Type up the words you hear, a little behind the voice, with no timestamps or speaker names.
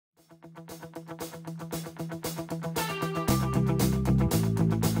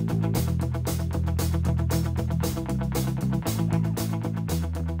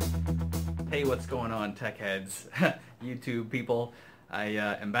what's going on, tech heads, YouTube people. I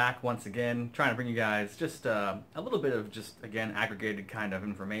am back once again trying to bring you guys just a little bit of again, aggregated kind of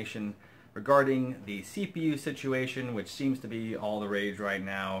information regarding the CPU situation, which seems to be all the rage right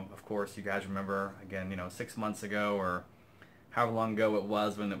now. Of course, you guys remember, again, 6 months ago or however long ago it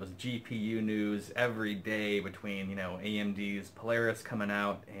was when it was GPU news every day between, AMD's Polaris coming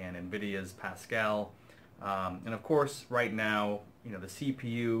out and NVIDIA's Pascal. And of course, right now, the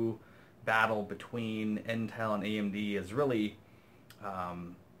CPU battle between Intel and AMD is really,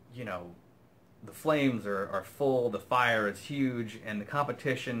 the flames are full, the fire is huge, and the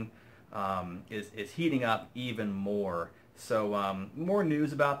competition is heating up even more. So more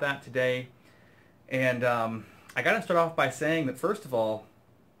news about that today. And I got to start off by saying that, first of all,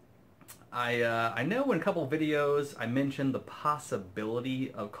 I know in a couple of videos I mentioned the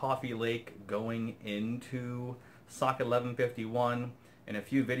possibility of Coffee Lake going into socket 1151. In a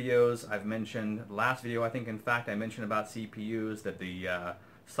few videos I've mentioned, last video I think in fact I mentioned about CPUs that the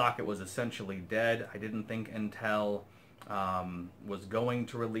socket was essentially dead. I didn't think Intel was going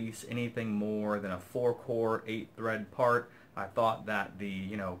to release anything more than a 4-core 8-thread part. I thought that the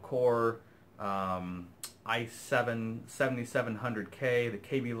Core i7 7700K, the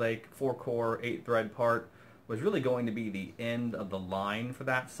Kaby Lake 4-core 8-thread part, was really going to be the end of the line for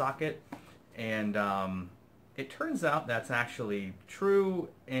that socket. And it turns out that's actually true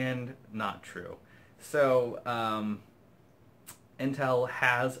and not true. So Intel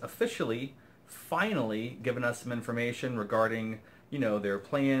has officially, finally, given us some information regarding, their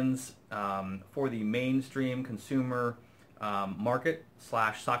plans for the mainstream consumer market /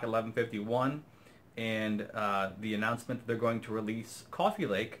 socket 1151. And the announcement that they're going to release Coffee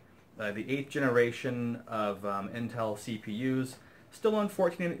Lake, the 8th generation of Intel CPUs, still on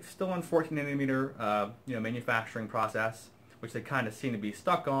 14 nanometer manufacturing process, which they kind of seem to be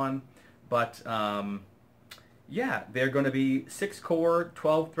stuck on. But yeah, they're going to be 6-core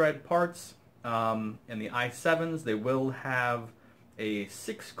 12-thread parts. In the i7s, they will have a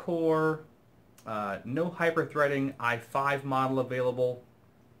 6-core no hyper-threading i5 model available.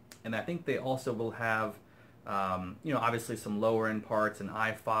 And I think they also will have, obviously some lower-end parts, an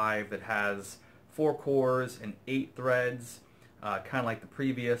i5 that has 4 cores and 8 threads, kind of like the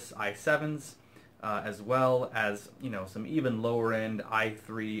previous i7s, as well as, some even lower-end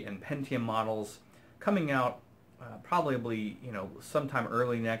i3 and Pentium models coming out probably, sometime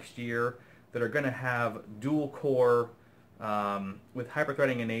early next year that are going to have dual-core with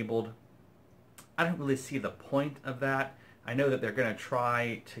hyper-threading enabled. I don't really see the point of that. I know that they're going to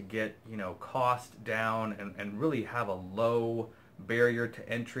try to get, cost down and really have a low barrier to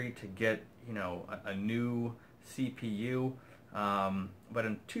entry to get, a new CPU. But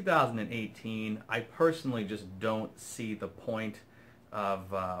in 2018, I personally just don't see the point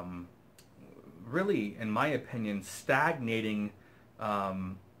of really, in my opinion, stagnating,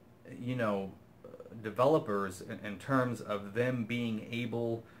 developers in terms of them being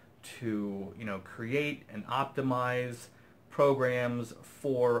able to, create and optimize programs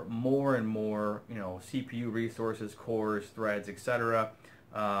for more and more, CPU resources, cores, threads, etc.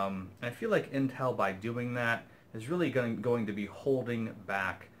 And I feel like Intel, by doing that, is really going to be holding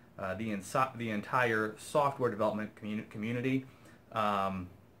back the entire software development community.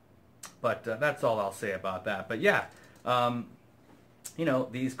 But that's all I'll say about that. But yeah,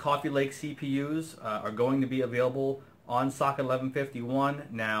 these Coffee Lake CPUs are going to be available on socket 1151.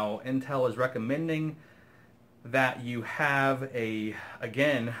 Now, Intel is recommending that you have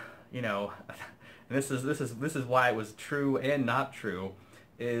again, and this is why it was true and not true,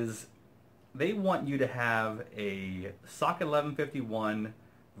 is they want you to have a socket 1151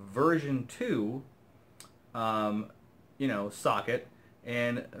 version 2 socket,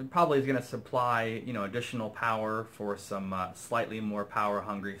 and probably is going to supply additional power for some slightly more power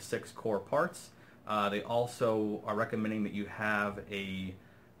hungry 6-core parts. They also are recommending that you have a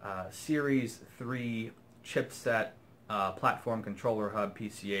Series 3 chipset, platform controller hub,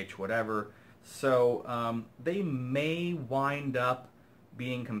 PCH, whatever. So they may wind up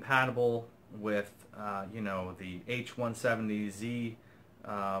being compatible with the H170Z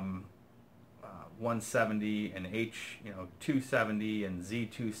 170 and H270 and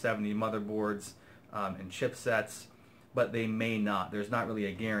Z270 motherboards and chipsets, but they may not. There's not really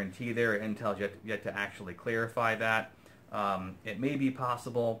a guarantee there. Intel's yet to actually clarify that. It may be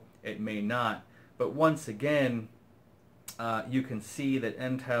possible, it may not. But once again, you can see that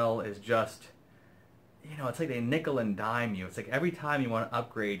Intel is just, it's like they nickel and dime you. It's like every time you want to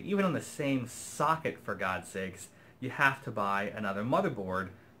upgrade, even on the same socket, for God's sakes, you have to buy another motherboard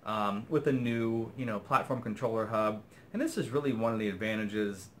with a new, platform controller hub. And this is really one of the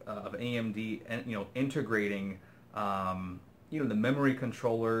advantages of AMD, and integrating, the memory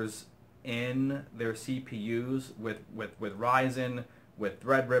controllers in their CPUs with Ryzen, with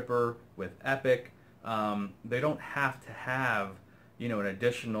Threadripper, with Epic. They don't have to have, an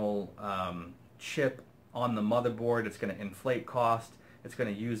additional chip on the motherboard. It's going to inflate cost. It's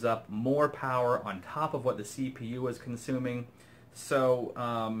going to use up more power on top of what the CPU is consuming. So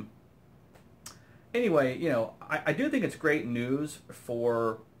anyway, I do think it's great news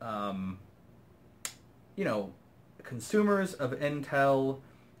for consumers of Intel,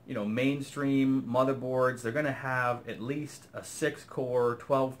 mainstream motherboards. They're going to have at least a 6-core,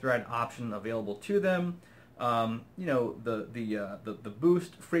 12-thread option available to them. The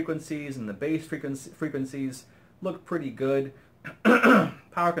boost frequencies and the base frequencies look pretty good.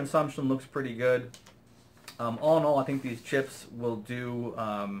 Power consumption looks pretty good. All in all, I think these chips will do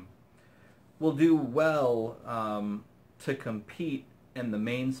well to compete in the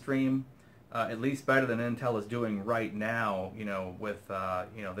mainstream, at least better than Intel is doing right now. With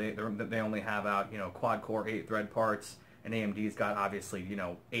they only have out quad-core 8-thread parts, and AMD's got obviously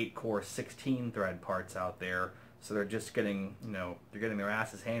 8-core 16-thread parts out there. So they're just getting they're getting their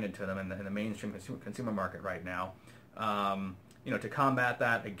asses handed to them in the mainstream consumer market right now. To combat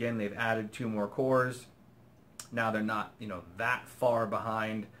that, again, they've added 2 more cores. Now they're not that far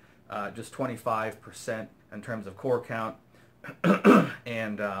behind, just 25% in terms of core count,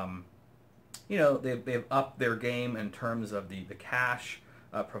 and they've upped their game in terms of the cache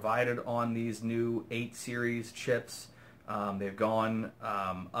provided on these new 8 series chips. They've gone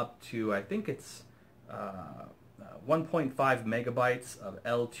up to, I think it's 1.5 megabytes of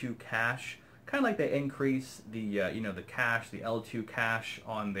L2 cache. Kind of like they increase the the cache, the L2 cache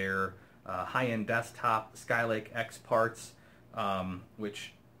on their high-end desktop Skylake-sp parts,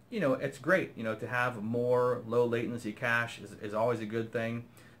 which it's great. To have more low latency cache is always a good thing.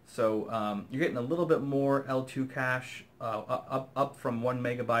 So you're getting a little bit more L2 cache, up from 1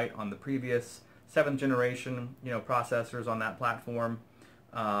 megabyte on the previous 7th generation processors on that platform.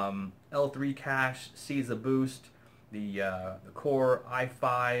 L3 cache sees a boost. The Core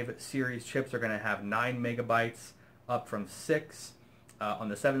i5 series chips are going to have 9 megabytes, up from 6 on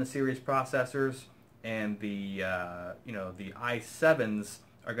the 7 series processors, and the the i7s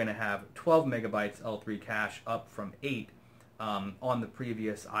are going to have 12 megabytes L3 cache, up from 8 on the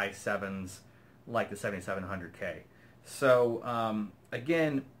previous i7s, like the 7700K. So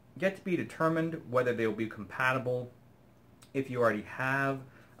again, yet to be determined whether they will be compatible if you already have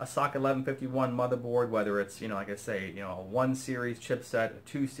a socket 1151 motherboard, whether it's like I say, a 1 series chipset, a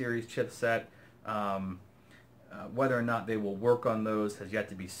 2 series chipset. Whether or not they will work on those has yet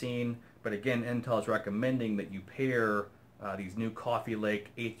to be seen. But again, Intel is recommending that you pair these new Coffee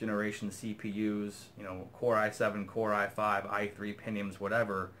Lake 8th generation CPUs, Core i7, Core i5, i3, Pentiums,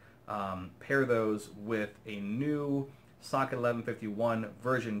 whatever. Pair those with a new socket 1151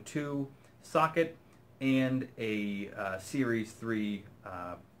 version 2 socket and a Series 3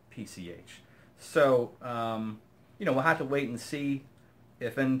 PCH. So, we'll have to wait and see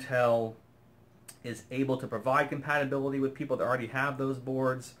if Intel is able to provide compatibility with people that already have those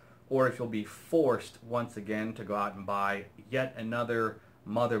boards, or if you'll be forced once again to go out and buy yet another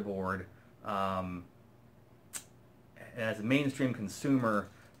motherboard. And as a mainstream consumer,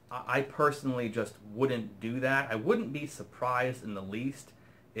 I personally just wouldn't do that. I wouldn't be surprised in the least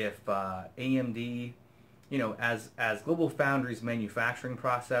if AMD, as GlobalFoundries' manufacturing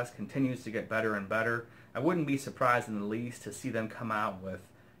process continues to get better and better, I wouldn't be surprised in the least to see them come out with,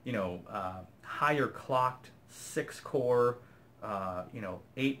 higher clocked 6-core,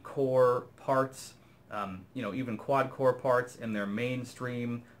 8-core parts, even quad-core parts in their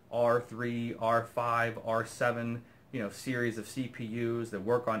mainstream R3, R5, R7, series of CPUs that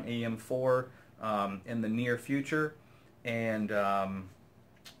work on AM4 in the near future. And we'll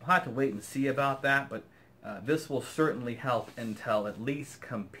have to wait and see about that, but this will certainly help Intel at least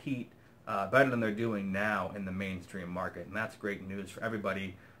compete better than they're doing now in the mainstream market. And that's great news for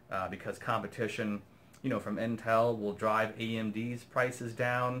everybody, because competition from Intel will drive AMD's prices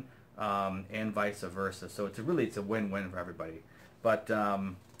down, and vice versa. So it's a win-win for everybody. But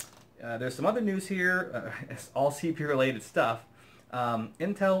there's some other news here. It's all CPU related stuff.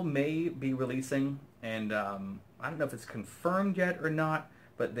 Intel may be releasing, and I don't know if it's confirmed yet or not,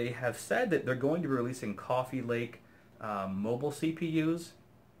 but they have said that they're going to be releasing Coffee Lake mobile CPUs.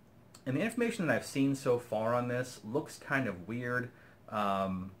 And the information that I've seen so far on this looks kind of weird.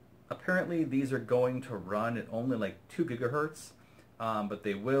 Apparently these are going to run at only like 2 gigahertz, but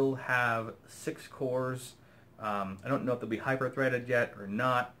they will have 6 cores, I don't know if they'll be hyper-threaded yet or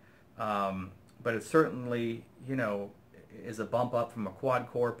not, but it certainly, is a bump up from a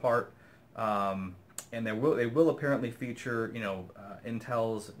quad-core part. And they will apparently feature,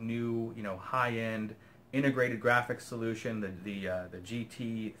 Intel's new, high-end integrated graphics solution, the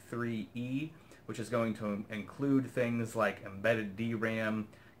GT3E, which is going to include things like embedded DRAM,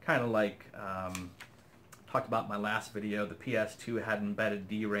 kind of like talked about in my last video. The PS2 had embedded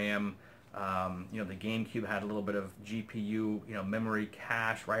DRAM. The GameCube had a little bit of GPU, memory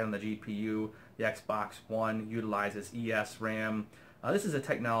cache right on the GPU. The Xbox One utilizes ESRAM. This is a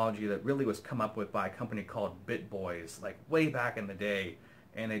technology that really was come up with by a company called BitBoys, like way back in the day.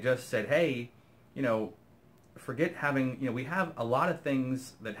 And they just said, hey, forget having, we have a lot of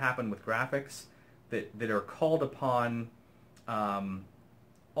things that happen with graphics that are called upon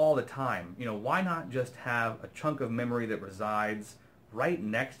all the time. Why not just have a chunk of memory that resides right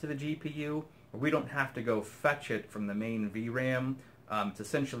next to the GPU, where we don't have to go fetch it from the main VRAM? It's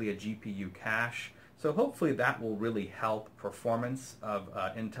essentially a GPU cache. So hopefully that will really help performance of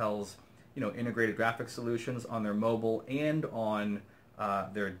Intel's, integrated graphics solutions on their mobile and on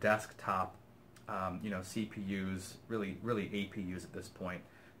their desktop, CPUs, really APUs at this point.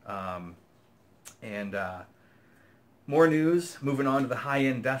 More news, moving on to the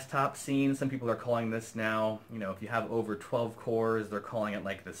high-end desktop scene. Some people are calling this now, if you have over 12 cores, they're calling it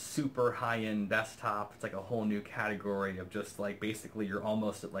like the super high-end desktop. It's like a whole new category of just like basically you're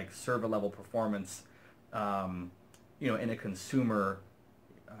almost at like server-level performance, in a consumer,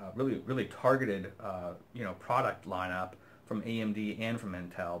 really targeted, product lineup from AMD and from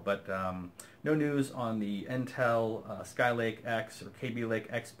Intel. But no news on the Intel Skylake-X or Kaby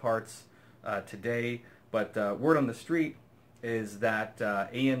Lake-X parts today. But word on the street is that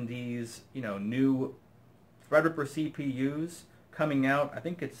AMD's new Threadripper CPUs coming out. I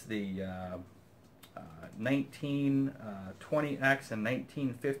think it's the 1920X and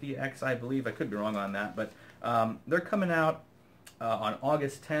 1950X, I believe. I could be wrong on that, but they're coming out on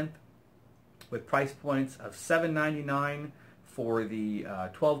August 10th with price points of $799 for the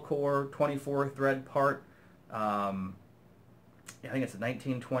 12-core, 24-thread part. I think it's a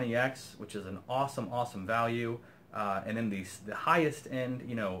 1920X, which is an awesome value. And then the highest end,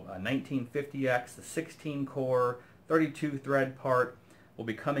 1950X, the 16-core, 32-thread part will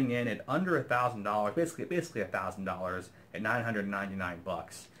be coming in at under $1,000, basically $1,000 at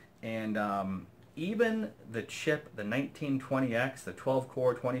 $999. And even the chip, the 1920X, the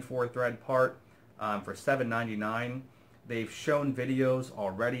 12-core, 24-thread part, for $799, they've shown videos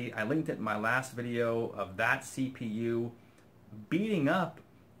already. I linked it in my last video of that CPU beating up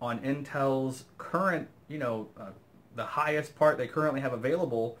on Intel's current, the highest part they currently have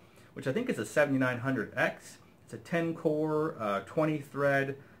available, which I think is a 7900X. It's a 10-core,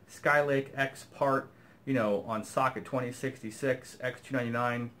 20-thread Skylake-X part, on socket 2066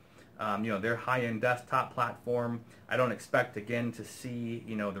 X299. Their high-end desktop platform. I don't expect again to see,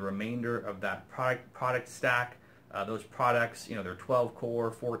 the remainder of that product stack. Those products, they're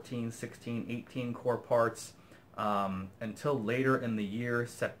 12-core, 14, 16, 18-core parts. Until later in the year,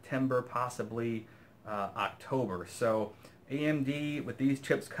 September, possibly October. So AMD, with these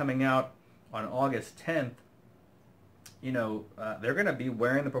chips coming out on August 10th, they're going to be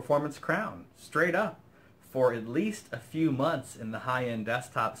wearing the performance crown, straight up, for at least a few months in the high-end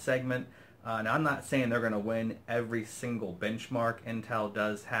desktop segment. Now, I'm not saying they're going to win every single benchmark. Intel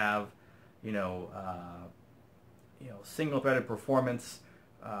does have, single-threaded performance,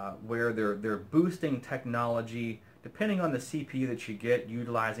 where they're boosting technology depending on the CPU that you get,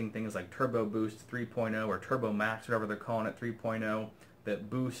 utilizing things like Turbo Boost 3.0 or Turbo Max, whatever they're calling it, 3.0, that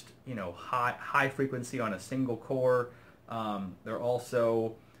boost high frequency on a single core. They're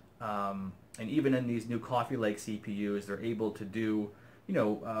also and even in these new Coffee Lake CPUs, they're able to do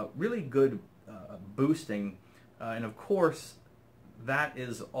really good boosting, and of course that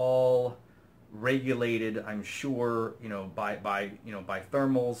is all regulated, I'm sure, by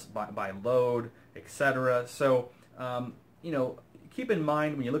thermals, by load, etc. So, keep in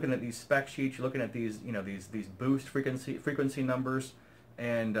mind when you're looking at these spec sheets, you're looking at these, these boost frequency numbers,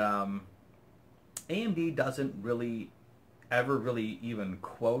 and AMD doesn't ever even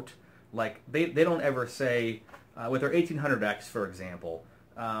quote, like they don't ever say with their 1800X, for example,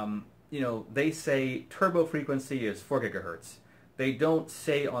 they say turbo frequency is 4 gigahertz. They don't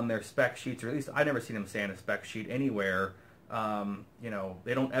say on their spec sheets, or at least I never seen them say on a spec sheet anywhere,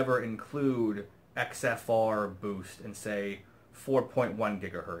 they don't ever include XFR boost and say 4.1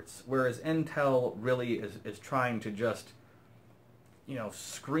 gigahertz. Whereas Intel really is trying to just,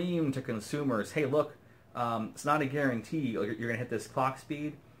 scream to consumers, hey, look, it's not a guarantee you're going to hit this clock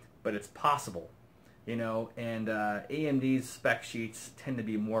speed, but it's possible. and AMD's spec sheets tend to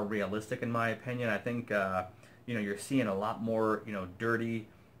be more realistic in my opinion. I think, you're seeing a lot more, dirty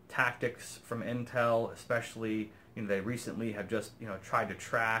tactics from Intel, especially, they recently have just, tried to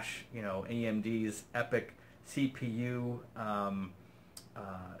trash, AMD's EPYC CPU,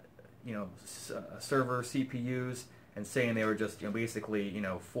 server CPUs, and saying they were just, basically,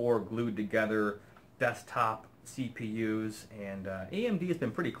 four glued together desktop CPUs. And AMD has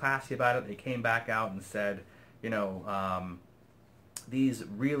been pretty classy about it. They came back out and said, these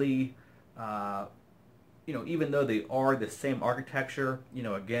really, even though they are the same architecture,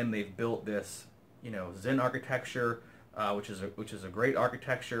 again, they've built this, Zen architecture, which is a great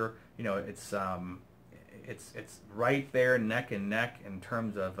architecture. It's right there neck and neck in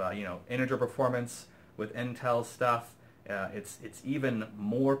terms of integer performance with Intel stuff. It's even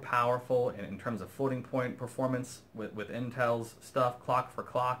more powerful in terms of floating point performance with Intel's stuff, clock for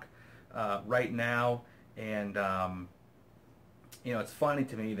clock, right now. And it's funny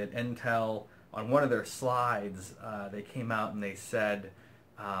to me that Intel, on one of their slides, they came out and they said,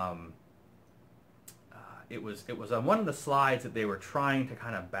 it was on one of the slides that they were trying to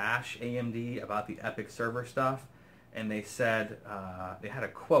kind of bash AMD about the EPYC server stuff, and they said, they had a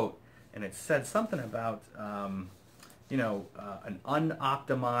quote, and it said something about an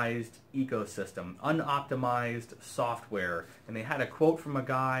unoptimized ecosystem, unoptimized software, and they had a quote from a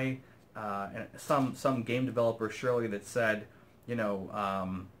guy, and some game developer surely, that said,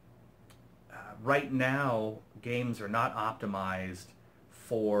 right now games are not optimized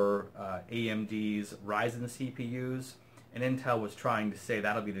for AMD's Ryzen CPUs, and Intel was trying to say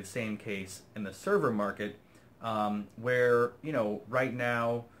that'll be the same case in the server market, where right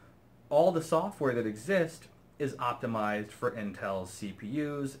now all the software that exists is optimized for Intel's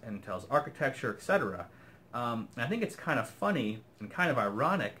CPUs, Intel's architecture, etc. I think it's kind of funny and kind of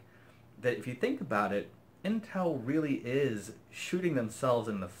ironic that if you think about it, Intel really is shooting themselves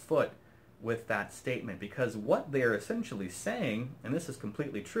in the foot with that statement, because what they're essentially saying, and this is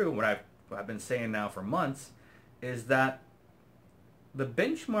completely true, what I've been saying now for months, is that the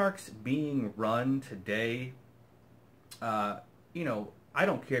benchmarks being run today, I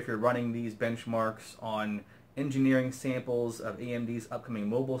don't care if you're running these benchmarks on engineering samples of AMD's upcoming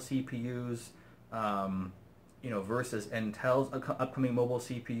mobile CPUs, versus Intel's upcoming mobile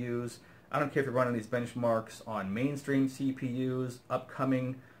CPUs. I don't care if you're running these benchmarks on mainstream CPUs,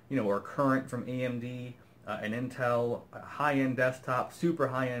 upcoming, or current from AMD, and Intel, high-end desktop, super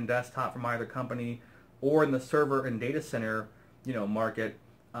high-end desktop from either company, or in the server and data center, market.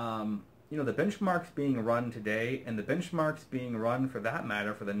 The benchmarks being run today, and the benchmarks being run, for that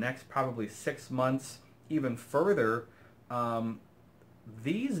matter, for the next probably 6 months, even further,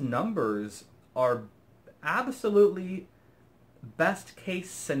 these numbers are absolutely best case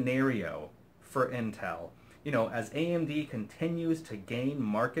scenario for Intel. As AMD continues to gain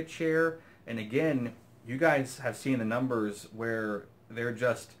market share, and again, you guys have seen the numbers where they're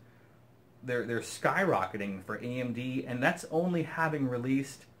skyrocketing for AMD, and that's only having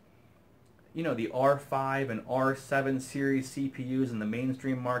released, the R5 and R7 series CPUs in the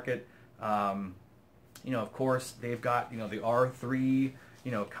mainstream market. Of course, they've got, the R3,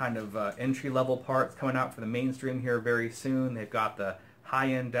 kind of entry-level parts coming out for the mainstream here very soon. They've got the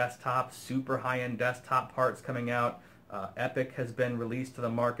high-end desktop, super high-end desktop parts coming out. EPYC has been released to the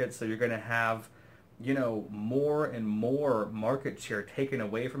market, so you're going to have, more and more market share taken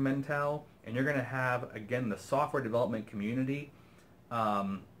away from Intel, and you're going to have, again, the software development community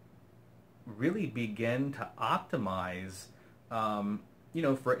really begin to optimize,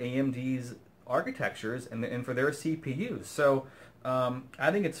 for AMD's architectures and for their CPUs. So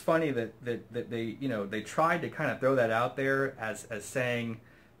I think it's funny that they they tried to kind of throw that out there as saying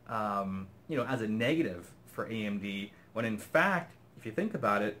as a negative for AMD, when in fact, if you think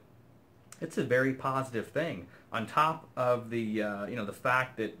about it, it's a very positive thing. On top of the the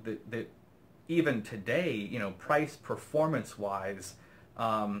fact that even today, price performance wise,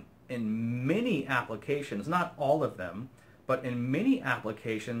 in many applications, not all of them, but in many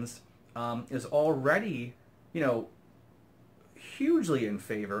applications, is already hugely in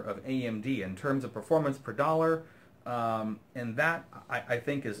favor of AMD in terms of performance per dollar, and that I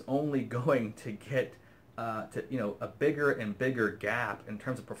think is only going to get to a bigger and bigger gap in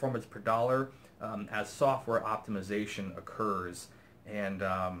terms of performance per dollar as software optimization occurs. And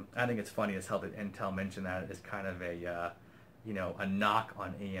I think it's funny as hell that Intel mentioned that as kind of a a knock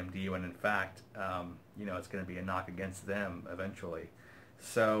on AMD, when in fact it's going to be a knock against them eventually.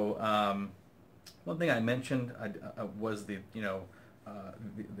 So one thing I mentioned was the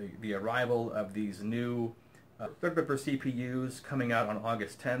arrival of these new Threadripper CPUs coming out on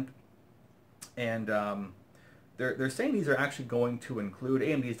August 10th. And they're saying these are actually going to include,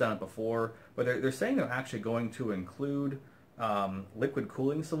 AMD's done it before, but they're saying they're actually going to include liquid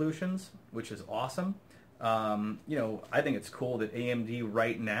cooling solutions, which is awesome. You know, I think it's cool that AMD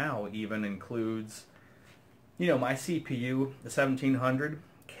right now even includes, you know, my CPU, the 1700,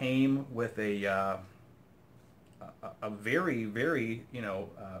 came with a very, very, you know,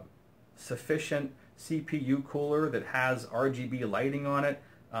 sufficient CPU cooler that has RGB lighting on it.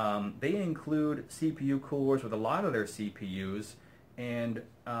 They include CPU coolers with a lot of their CPUs, and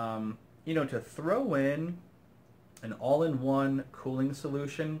you know, to throw in an all-in-one cooling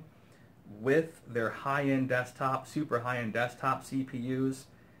solution with their high-end desktop, super high-end desktop CPUs,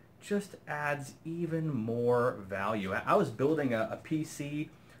 just adds even more value. I was building a PC.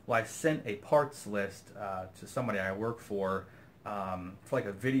 Well, I sent a parts list to somebody I work for like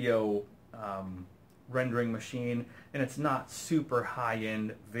a video rendering machine, and it's not super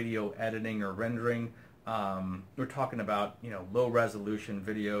high-end video editing or rendering. We're talking about, you know, low-resolution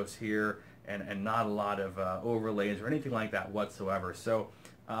videos here, and not a lot of overlays or anything like that whatsoever. So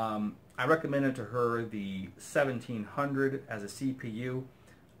I recommended to her the 1700 as a CPU.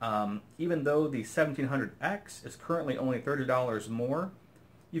 Even though the 1700X is currently only $30 more,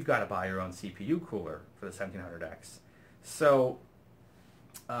 you've got to buy your own CPU cooler for the 1700X. So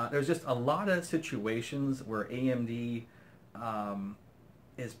there's just a lot of situations where AMD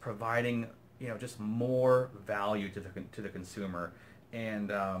is providing, you know, just more value to the consumer,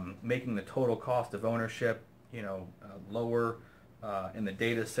 and making the total cost of ownership, you know, lower in the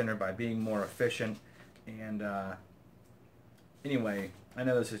data center by being more efficient. And anyway, I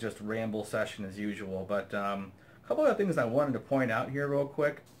know this is just ramble session as usual, but a couple of things I wanted to point out here real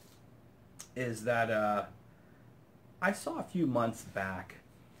quick is that I saw a few months back,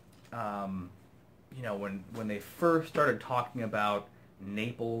 you know, when they first started talking about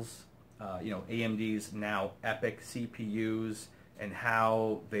Naples, you know, AMD's now EPYC CPUs, and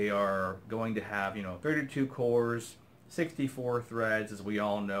how they are going to have, you know, 32 cores, 64 threads. As we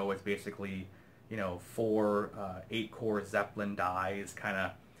all know, it's basically, you know, 4 8-core Zeppelin dies kind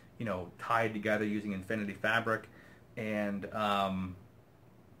of, you know, tied together using Infinity Fabric. And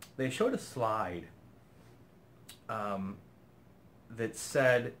they showed a slide that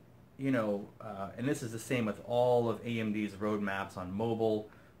said, you know, and this is the same with all of AMD's roadmaps on mobile,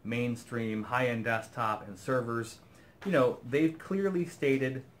 mainstream, high-end desktop, and servers. You know, they've clearly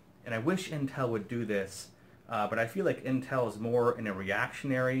stated, and I wish Intel would do this, but I feel like Intel is more in a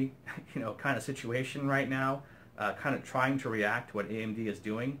reactionary, you know, kind of situation right now, kind of trying to react to what AMD is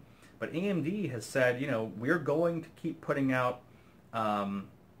doing. But AMD has said, you know, we're going to keep putting out,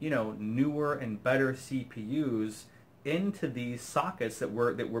 you know, newer and better CPUs into these sockets that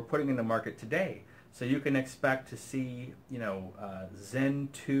we're putting in the market today. So you can expect to see, you know, Zen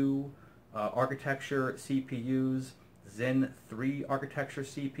 2 architecture CPUs, Zen 3 architecture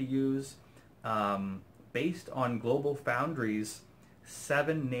CPUs, based on GlobalFoundries'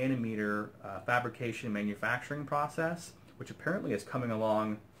 7nm fabrication manufacturing process, which apparently is coming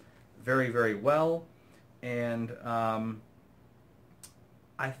along very, very well. And I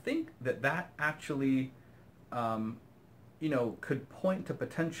think that actually, you know, could point to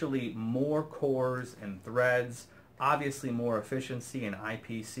potentially more cores and threads, obviously more efficiency in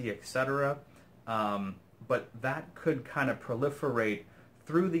IPC, etc. But that could kind of proliferate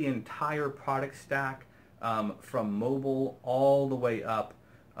through the entire product stack, from mobile all the way up,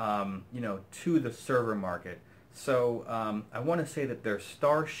 you know, to the server market. So I want to say that their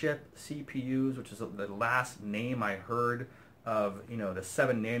Starship CPUs, which is the last name I heard of, you know, the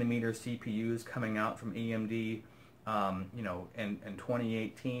 7nm CPUs coming out from AMD, you know, in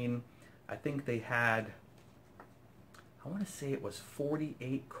 2018, I think they had, I want to say it was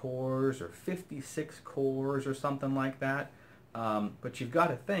 48 cores or 56 cores or something like that. But you've got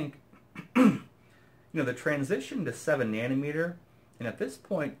to think, you know, the transition to 7nm, and at this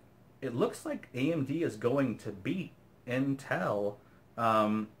point, it looks like AMD is going to beat Intel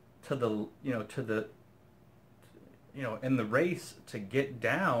to the, you know, in the race to get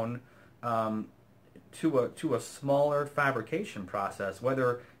down to a smaller fabrication process.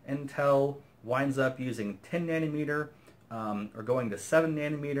 Whether Intel winds up using 10nm or going to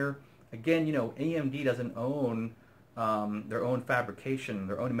 7nm, again, you know, AMD doesn't own their own fabrication,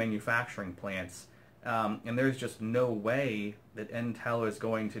 their own manufacturing plants. And there's just no way that Intel is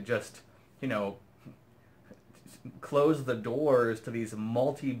going to just, you know, close the doors to these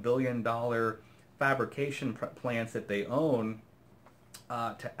multi-billion-dollar fabrication plants that they own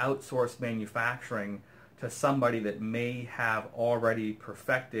to outsource manufacturing to somebody that may have already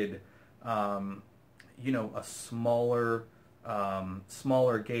perfected, you know, a smaller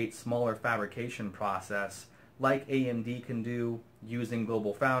smaller gate, smaller fabrication process like AMD can do using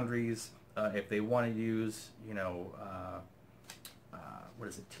global foundries. If they want to use, what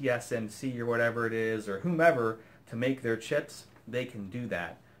is it, TSMC or whatever it is, or whomever to make their chips, they can do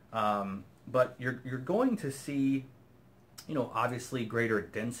that. But you're going to see, obviously greater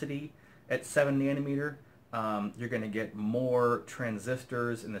density at 7 nanometer. You're going to get more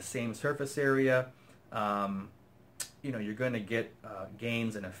transistors in the same surface area. You're going to get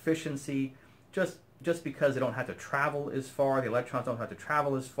gains in efficiency just because they don't have to travel as far. The electrons don't have to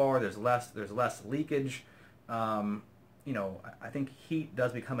travel as far. There's less leakage. I think heat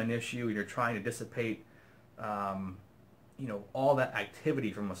does become an issue. You're trying to dissipate, all that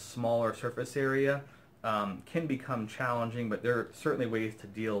activity from a smaller surface area can become challenging, but there are certainly ways to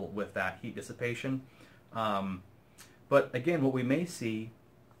deal with that heat dissipation. But again, what we may see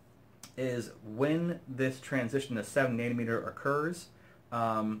is when this transition to 7 nanometer occurs,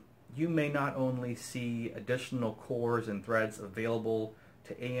 you may not only see additional cores and threads available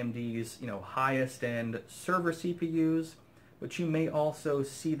to AMD's highest end server CPUs, but you may also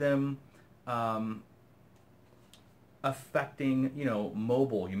see them affecting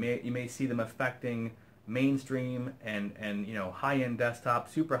mobile. You may see them affecting mainstream and high-end desktop,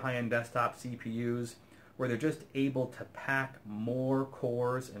 super high-end desktop CPUs, where they're just able to pack more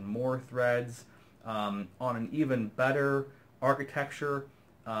cores and more threads on an even better architecture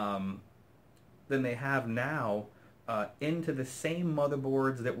than they have now into the same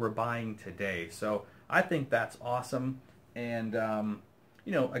motherboards that we're buying today. So I think that's awesome. And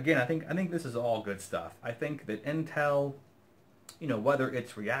again, I think this is all good stuff. I think that Intel, whether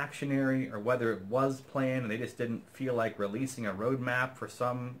it's reactionary or whether it was planned and they just didn't feel like releasing a roadmap for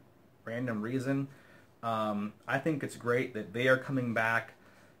some random reason, I think it's great that they are coming back,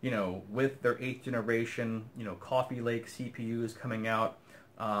 with their 8th generation, Coffee Lake CPUs coming out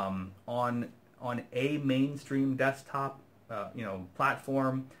on a mainstream desktop,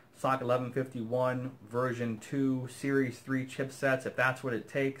 platform, SOC 1151 version 2 Series 3 chipsets. If that's what it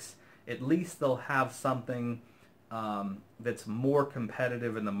takes, at least they'll have something that's more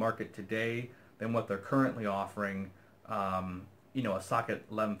competitive in the market today than what they're currently offering. A socket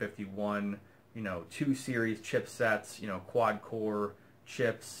 1151, 2 series chipsets, quad core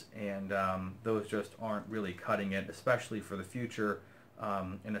chips, and those just aren't really cutting it, especially for the future,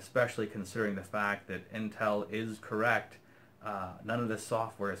 and especially considering the fact that Intel is correct. None of this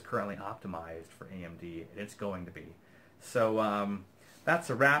software is currently optimized for AMD, and it's going to be. So that's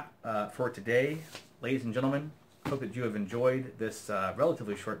a wrap for today, ladies and gentlemen. Hope that you have enjoyed this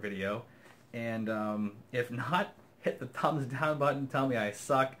relatively short video, and if not, hit the thumbs down button. Tell me I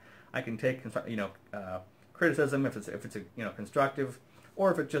suck. I can take criticism if it's constructive,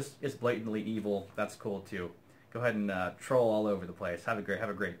 or if it just is blatantly evil. That's cool too. Go ahead and troll all over the place. Have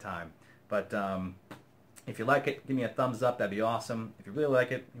a great time. But if you like it, give me a thumbs up. That'd be awesome. If you really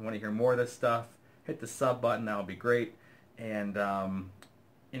like it, you want to hear more of this stuff, hit the sub button. That would be great. And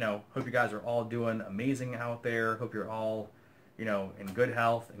hope you guys are all doing amazing out there. Hope you're all in good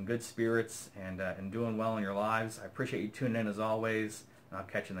health and good spirits and doing well in your lives. I appreciate you tuning in as always. And I'll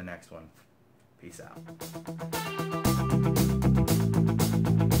catch you in the next one. Peace out.